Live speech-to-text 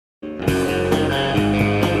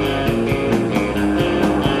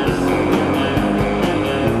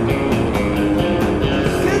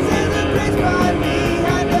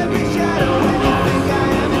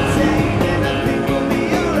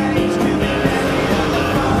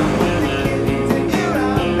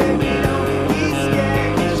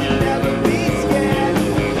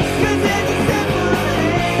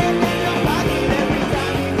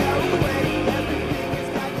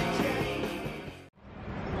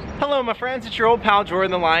Hello my friends, it's your old pal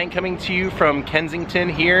Jordan the Lion coming to you from Kensington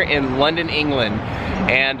here in London, England.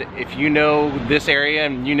 And if you know this area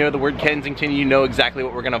and you know the word Kensington, you know exactly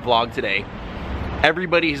what we're gonna vlog today.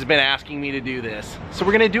 Everybody has been asking me to do this, so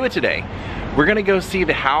we're gonna do it today. We're gonna go see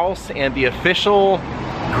the house and the official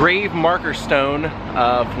grave marker stone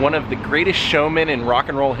of one of the greatest showmen in rock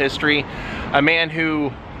and roll history. A man who,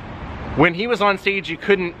 when he was on stage, you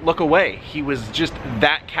couldn't look away. He was just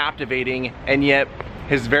that captivating, and yet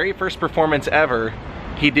his very first performance ever,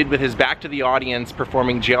 he did with his back to the audience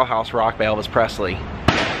performing Jailhouse Rock by Elvis Presley.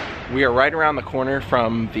 We are right around the corner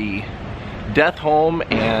from the death home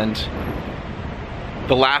and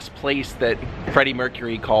the last place that Freddie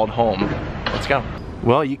Mercury called home. Let's go.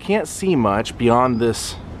 Well, you can't see much beyond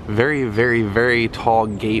this very, very, very tall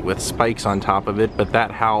gate with spikes on top of it, but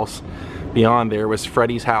that house beyond there was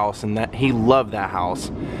Freddie's house, and that he loved that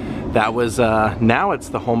house. That was, now it's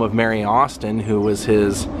the home of Mary Austin, who was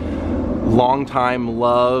his longtime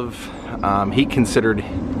love. He considered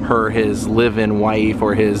her his live-in wife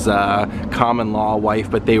or his common-law wife,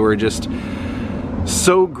 but they were just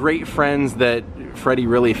so great friends that Freddie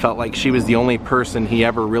really felt like she was the only person he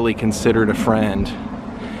ever really considered a friend.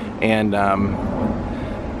 And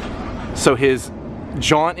so his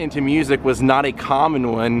jaunt into music was not a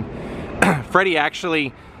common one. Freddie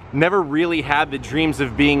actually never really had the dreams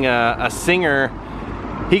of being a singer.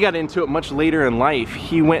 He got into it much later in life.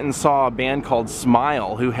 He went and saw a band called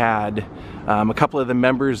Smile, who had a couple of the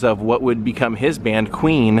members of what would become his band,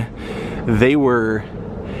 Queen. They were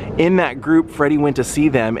in that group. Freddie went to see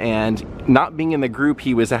them, and not being in the group,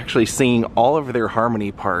 he was actually singing all of their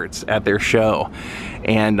harmony parts at their show.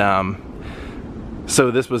 And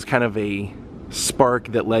so this was kind of a spark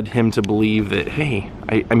that led him to believe that, hey,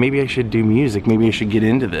 maybe I should do music, maybe I should get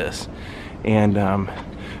into this. And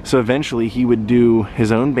so eventually he would do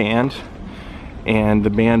his own band, and the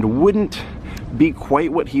band wouldn't be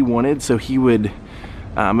quite what he wanted, so he would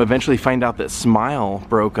eventually find out that Smile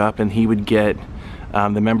broke up, and he would get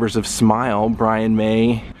the members of Smile, Brian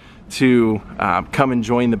May, to come and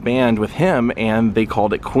join the band with him, and they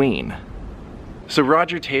called it Queen. So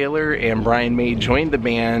Roger Taylor and Brian May joined the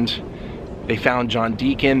band. They found John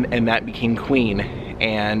Deacon, and that became Queen.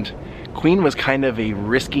 And Queen was kind of a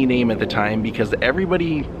risky name at the time because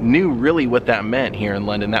everybody knew really what that meant here in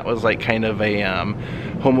London. That was like kind of a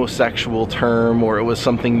homosexual term, or it was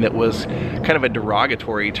something that was kind of a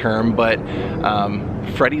derogatory term, but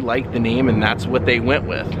Freddie liked the name, and that's what they went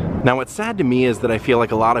with. Now what's sad to me is that I feel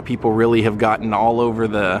like a lot of people really have gotten all over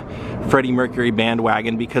the Freddie Mercury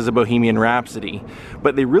bandwagon because of Bohemian Rhapsody,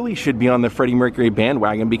 but they really should be on the Freddie Mercury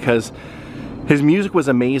bandwagon because his music was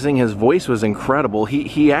amazing, his voice was incredible.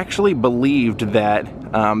 He actually believed that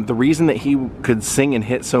the reason that he could sing and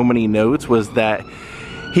hit so many notes was that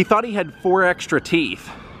he thought he had 4 extra teeth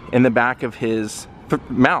in the back of his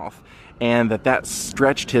mouth, and that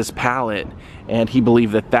stretched his palate, and he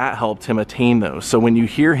believed that that helped him attain those. So when you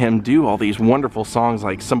hear him do all these wonderful songs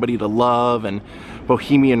like Somebody to Love and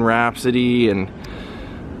Bohemian Rhapsody, and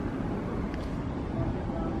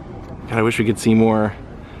God, I wish we could see more.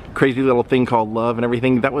 Crazy Little Thing Called Love and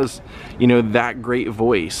everything, that was, you know, that great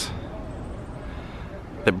voice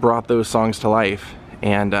that brought those songs to life.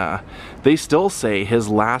 And they still say his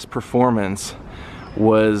last performance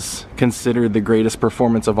was considered the greatest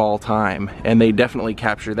performance of all time, and they definitely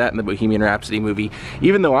captured that in the Bohemian Rhapsody movie.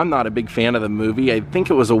 Even though I'm not a big fan of the movie, I think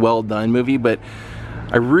it was a well done movie, but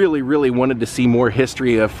I really, really wanted to see more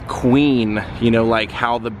history of Queen, you know, like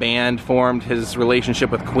how the band formed, his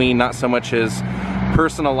relationship with Queen, not so much his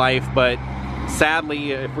personal life. But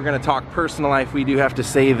sadly, if we're going to talk personal life, we do have to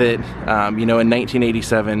say that, you know, in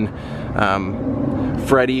 1987,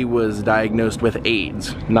 Freddie was diagnosed with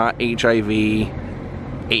AIDS, not HIV,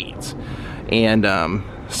 AIDS. And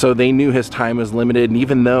so they knew his time was limited, and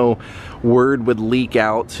even though word would leak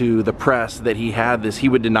out to the press that he had this, he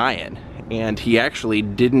would deny it. And he actually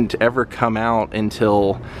didn't ever come out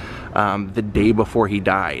until the day before he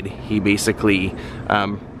died. He basically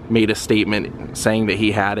made a statement saying that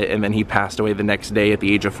he had it, and then he passed away the next day at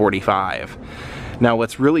the age of 45. Now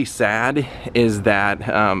what's really sad is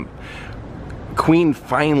that Queen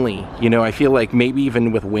finally, you know, I feel like maybe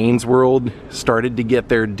even with Wayne's World, started to get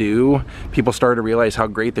their due. People started to realize how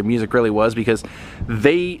great their music really was, because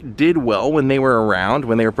they did well when they were around,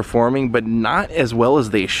 when they were performing, but not as well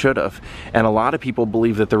as they should have. And a lot of people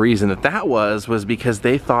believe that the reason that was because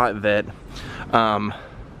they thought that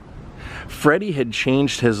Freddie had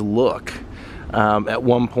changed his look. at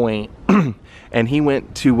one point, and he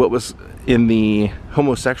went to what was in the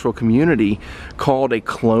homosexual community called a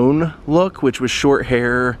clone look, which was short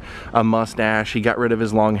hair, a mustache. He got rid of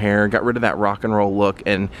his long hair, got rid of that rock and roll look,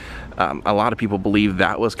 and a lot of people believe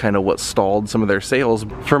that was kind of what stalled some of their sales.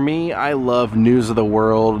 For me, I love News of the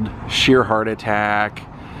World, Sheer Heart Attack,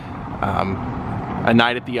 A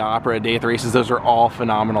Night at the Opera, A Day at the Races. Those are all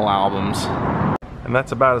phenomenal albums. And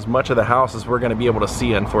that's about as much of the house as we're going to be able to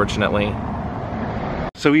see, unfortunately.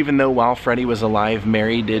 So even though while Freddie was alive,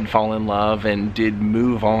 Mary did fall in love and did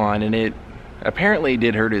move on, and it apparently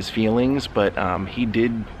did hurt his feelings, but he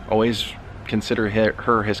did always consider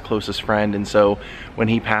her his closest friend, and so when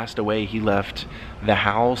he passed away, he left the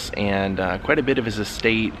house and quite a bit of his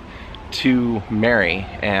estate to Mary,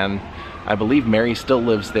 and I believe Mary still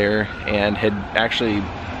lives there and had actually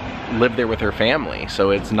lived there with her family.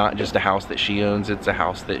 So it's not just a house that she owns, it's a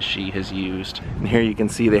house that she has used. And here you can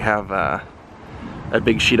see they have a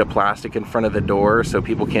big sheet of plastic in front of the door so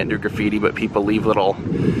people can't do graffiti, but people leave little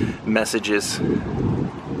messages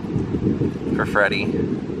for Freddie.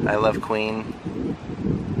 I love Queen.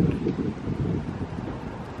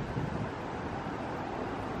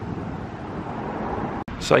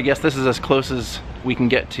 So I guess this is as close as we can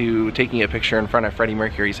get to taking a picture in front of Freddie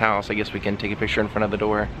Mercury's house. I guess we can take a picture in front of the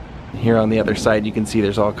door. Here on the other side you can see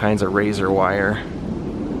there's all kinds of razor wire.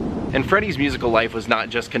 And Freddie's musical life was not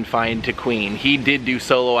just confined to Queen. He did do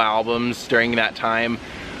solo albums during that time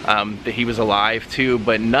that he was alive too,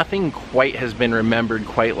 but nothing quite has been remembered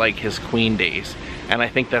quite like his Queen days. And I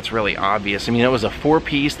think that's really obvious. I mean, it was a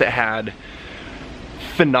four-piece that had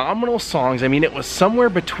phenomenal songs. I mean, it was somewhere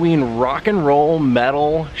between rock and roll,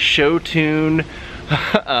 metal, show tune,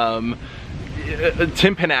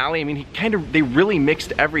 timpanelli. I mean, they really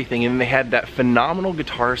mixed everything, and they had that phenomenal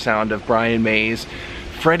guitar sound of Brian May's,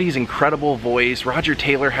 Freddie's incredible voice. Roger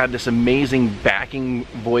Taylor had this amazing backing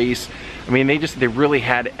voice. I mean, they really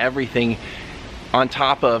had everything on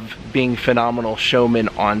top of being phenomenal showmen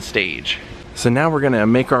on stage. So now we're gonna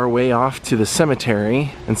make our way off to the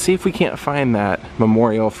cemetery and see if we can't find that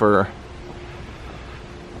memorial for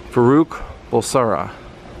Farouk Bulsara,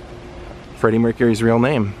 Freddie Mercury's real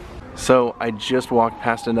name. So I just walked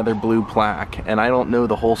past another blue plaque, and I don't know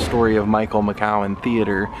the whole story of Michael McCowan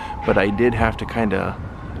Theater, but I did have to kind of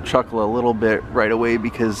chuckle a little bit right away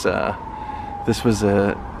because this was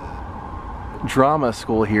a drama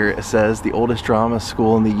school here. It says the oldest drama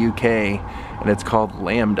school in the UK, and it's called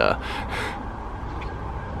Lambda.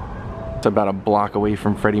 It's about a block away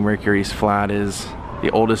from Freddie Mercury's flat is the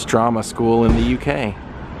oldest drama school in the UK.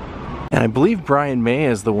 And I believe Brian May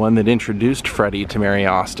is the one that introduced Freddie to Mary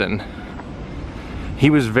Austin. He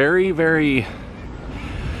was very, very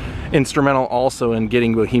instrumental also in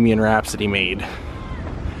getting Bohemian Rhapsody made.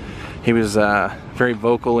 He was very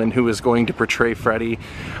vocal in who was going to portray Freddie.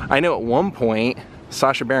 I know at one point,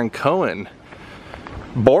 Sacha Baron Cohen,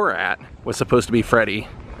 Borat, was supposed to be Freddie,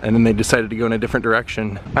 and then they decided to go in a different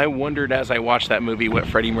direction. I wondered as I watched that movie what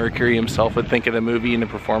Freddie Mercury himself would think of the movie and the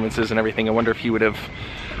performances and everything. I wonder if he would have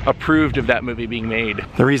approved of that movie being made.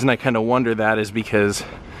 The reason I kind of wonder that is because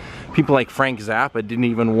people like Frank Zappa didn't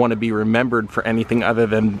even want to be remembered for anything other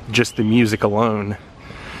than just the music alone.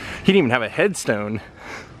 He didn't even have a headstone.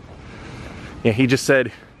 Yeah, he just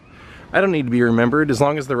said, I don't need to be remembered as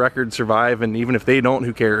long as the records survive, and even if they don't,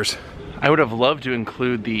 who cares? I would have loved to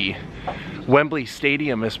include the Wembley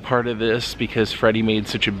Stadium as part of this because Freddie made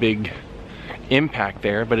such a big impact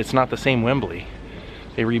there, but it's not the same Wembley.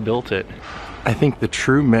 They rebuilt it. I think the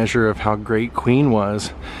true measure of how great Queen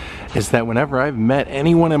was is that whenever I've met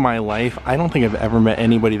anyone in my life, I don't think I've ever met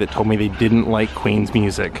anybody that told me they didn't like Queen's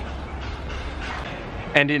music.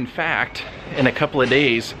 And in fact, in a couple of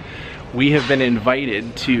days, we have been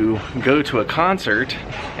invited to go to a concert,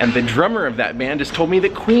 and the drummer of that band has told me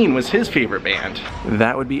that Queen was his favorite band.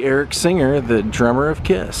 That would be Eric Singer, the drummer of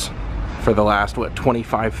Kiss, for the last, what,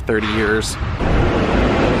 25, 30 years.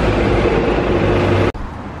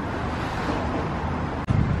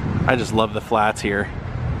 I just love the flats here.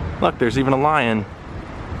 Look, there's even a lion.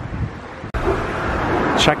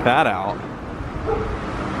 Check that out.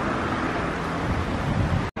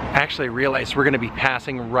 Actually, I realized we're going to be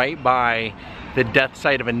passing right by the death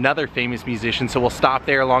site of another famous musician, so we'll stop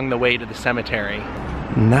there along the way to the cemetery.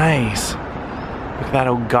 Nice. Look at that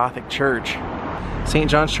old Gothic church. St.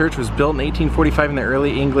 John's Church was built in 1845 in the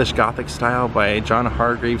early English Gothic style by John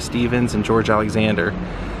Hargrave Stevens and George Alexander.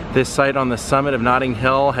 This site on the summit of Notting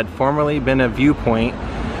Hill had formerly been a viewpoint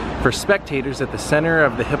for spectators at the center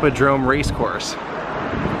of the Hippodrome racecourse.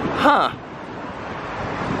 Huh.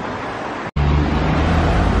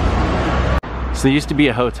 So there used to be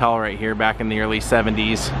a hotel right here back in the early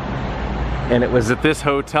 70s. And it was at this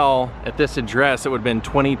hotel, at this address, it would have been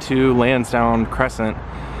 22 Lansdowne Crescent,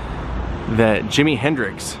 that Jimi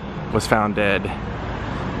Hendrix was found dead.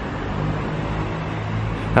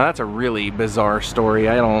 Now that's a really bizarre story.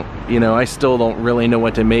 I still don't really know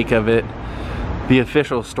what to make of it. The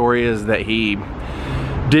official story is that he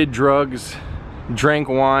did drugs, drank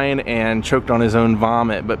wine, and choked on his own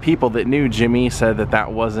vomit. But people that knew Jimi said that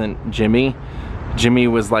that wasn't Jimi.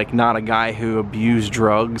 Jimi was like not a guy who abused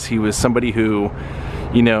drugs. He was somebody who,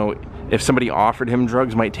 you know, if somebody offered him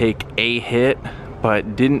drugs, might take a hit,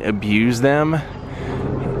 but didn't abuse them.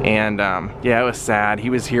 And yeah, it was sad. He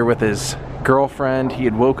was here with his girlfriend. He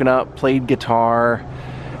had woken up, played guitar,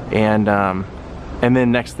 and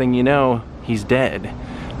then next thing you know, he's dead.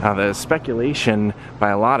 Now the speculation by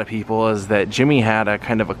a lot of people is that Jimi had a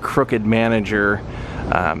kind of a crooked manager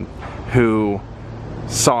who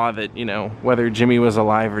saw that, you know, whether Jimi was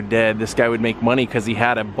alive or dead, this guy would make money because he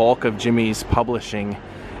had a bulk of Jimi's publishing.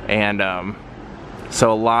 And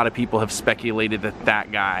so a lot of people have speculated that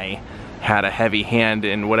that guy had a heavy hand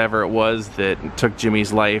in whatever it was that took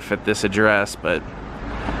Jimi's life at this address. But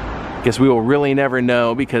I guess we will really never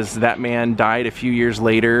know, because that man died a few years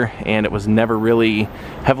later and it was never really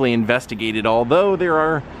heavily investigated, although there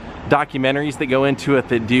are documentaries that go into it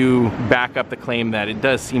that do back up the claim that it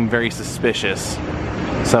does seem very suspicious.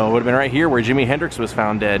 So it would have been right here where Jimi Hendrix was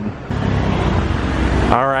found dead.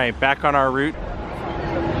 All right, back on our route.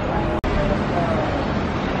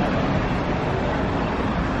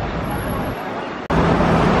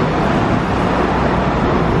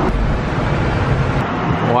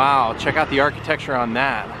 Wow, check out the architecture on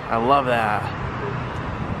that. I love that.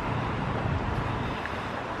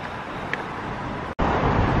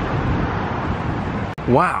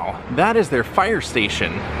 Wow, that is their fire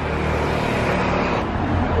station.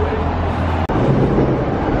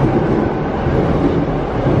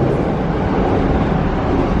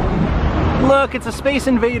 Look, it's a Space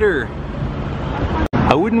Invader.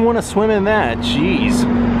 I wouldn't want to swim in that, jeez.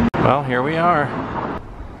 Well, here we are.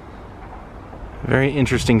 Very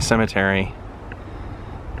interesting cemetery.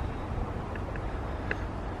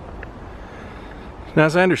 Now,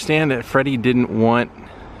 as I understand it, Freddie didn't want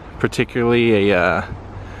particularly a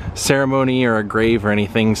ceremony or a grave or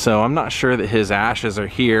anything, so I'm not sure that his ashes are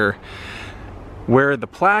here. Where the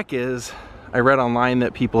plaque is, I read online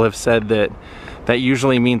that people have said that that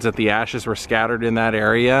usually means that the ashes were scattered in that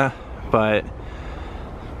area, but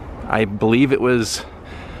I believe it was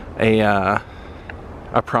a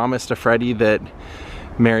promise to Freddie that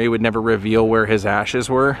Mary would never reveal where his ashes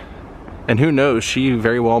were. And who knows, she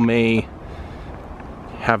very well may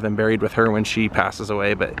have them buried with her when she passes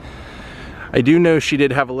away. But I do know she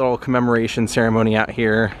did have a little commemoration ceremony out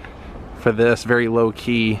here for this, very low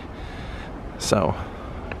key. So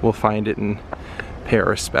we'll find it and pay our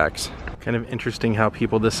respects. Kind of interesting how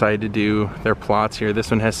people decide to do their plots here.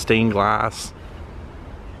 This one has stained glass.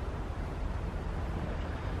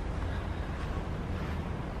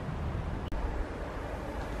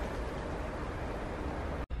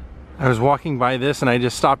 I was walking by this and I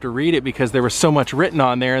just stopped to read it because there was so much written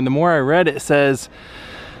on there, and the more I read it, it says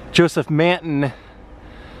Joseph Manton,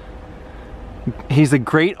 he's a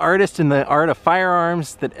great artist in the art of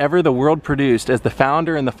firearms that ever the world produced, as the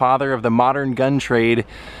founder and the father of the modern gun trade,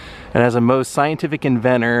 and as a most scientific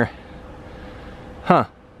inventor. Huh,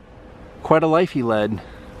 quite a life he led.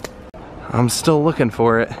 I'm still looking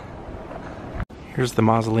for it. Here's the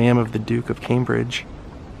mausoleum of the Duke of Cambridge.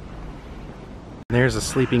 There's a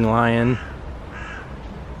sleeping lion.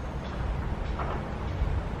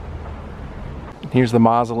 Here's the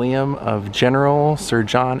mausoleum of General Sir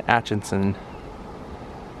John Atchison.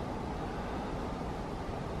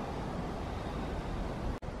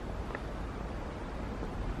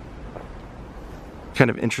 Kind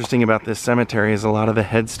of interesting about this cemetery is a lot of the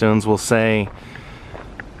headstones will say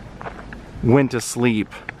when to sleep,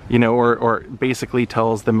 you know, or basically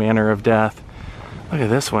tells the manner of death. Look at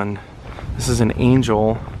this one. This is an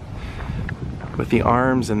angel with the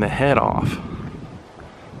arms and the head off.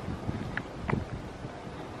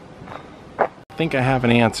 I think I have an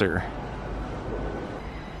answer.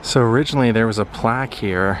 So originally there was a plaque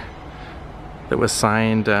here that was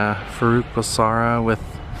signed Farouk Bulsara with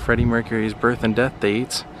Freddie Mercury's birth and death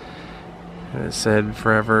dates. And it said,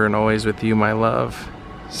 "Forever and always with you, my love,"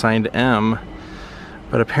 signed M.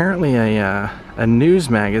 But apparently a news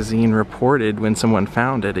magazine reported when someone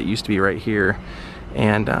found it, it used to be right here,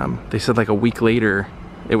 and they said like a week later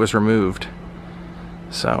it was removed.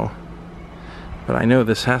 So, but I know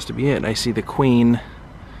this has to be it. I see the Queen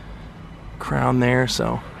crown there,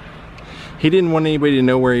 so he didn't want anybody to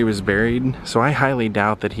know where he was buried, so I highly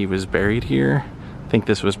doubt that he was buried here. think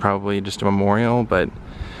this was probably just a memorial, but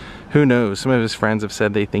who knows? Some of his friends have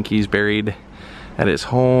said they think he's buried at his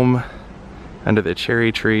home under the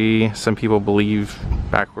cherry tree. Some people believe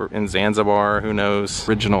back in Zanzibar, who knows?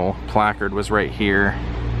 Original placard was right here,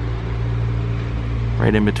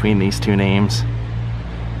 right in between these two names.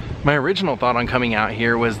 My original thought on coming out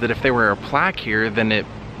here was that if there were a plaque here, then it,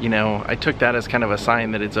 you know, I took that as kind of a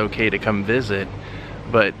sign that it's okay to come visit.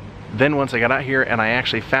 But then once I got out here and I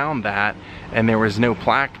actually found that and there was no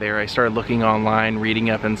plaque there, I started looking online, reading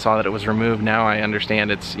up, and saw that it was removed. Now I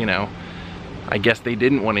understand it's, you know, I guess they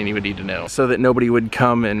didn't want anybody to know, so that nobody would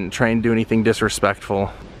come and try and do anything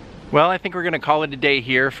disrespectful. Well, I think we're gonna call it a day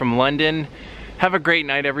here from London. Have a great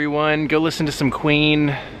night, everyone. Go listen to some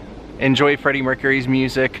Queen. Enjoy Freddie Mercury's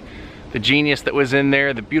music, the genius that was in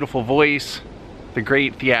there, the beautiful voice, the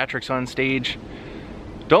great theatrics on stage.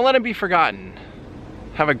 Don't let him be forgotten.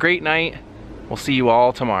 Have a great night. We'll see you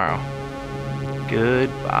all tomorrow.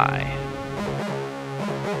 Goodbye.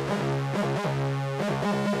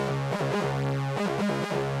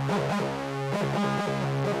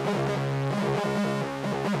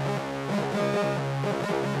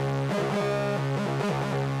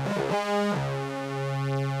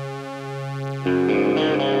 Mm-hmm.